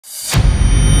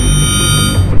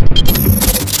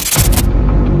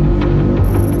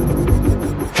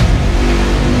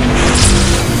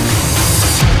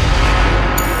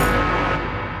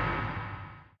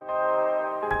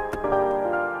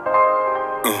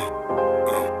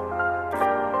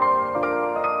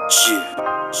Shit.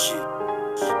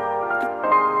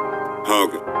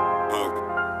 Hugga.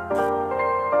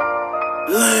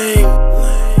 Lame.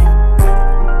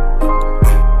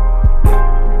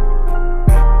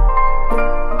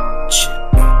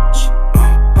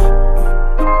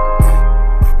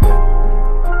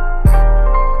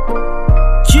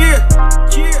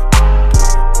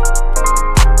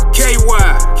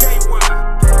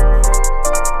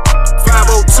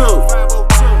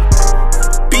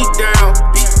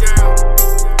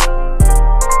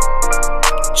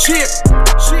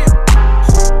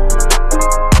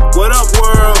 What up,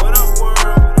 world?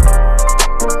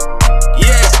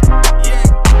 Yeah.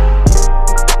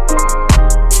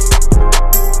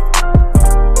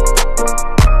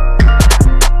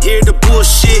 Here the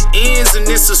bullshit ends and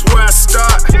this is where I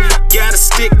start. Gotta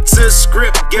stick to the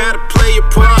script, gotta play a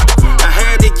part. I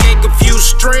had to yank a few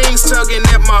strings tugging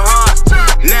at my heart.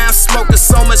 Now I'm smoking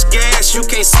so much gas you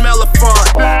can't smell a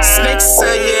fart. Snakes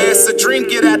sell your ass a drink,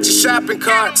 get out your shopping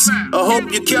carts. I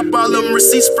hope you kept all them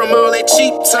receipts from all that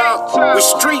cheap talk. We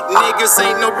street niggas,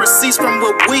 ain't no receipts from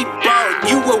what we bought.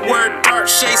 You a word dark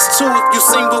shades too if you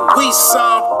seen what we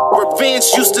saw. Revenge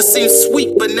used to seem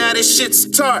sweet, but now this shit's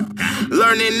tart.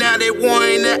 Learning now that war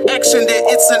ain't an action, that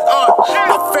it's an art.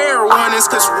 No fair warnings,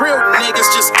 cause real niggas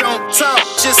just don't talk.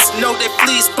 Just know that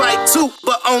fleas bite too,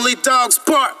 but only dogs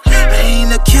bark. I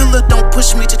ain't a killer, don't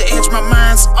push me to the edge, my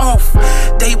mind's off.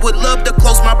 They would love to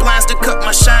close my blinds to cut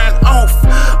my shine off.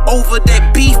 Over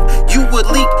that beef, you would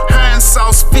leak hind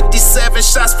sauce. 57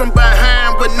 shots from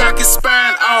behind would knock his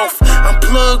spine off. I'm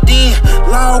plugged in,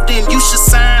 logged in, you should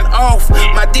sign off.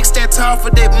 My dick stand tall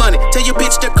for that money, tell your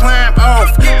bitch to climb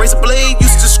off. Razor blade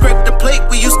used to scrape the plate,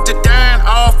 we used to dine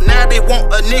off. Now they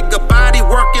want a nigga body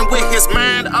working with his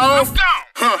mind off.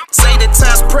 Say that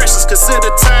time's precious,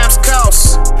 consider time's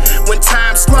cost. When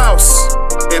time's lost,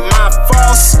 am I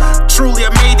false? Truly I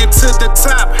made it to the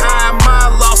top, how am I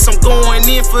lost? I'm going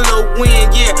in for the win,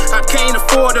 yeah, I can't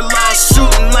afford a loss.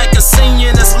 Shooting like a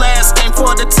senior, this last game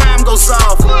before the time goes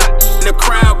off. And the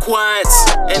crowd quiets,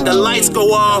 and the lights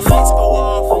go off.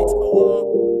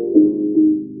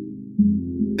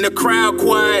 And the crowd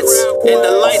quiets, and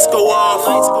the lights go off.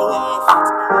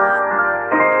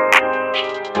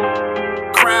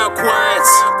 Crowd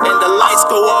quiets, and the lights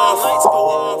go off.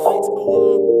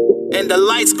 And the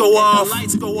lights go off.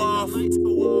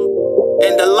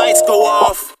 And the lights go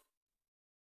off.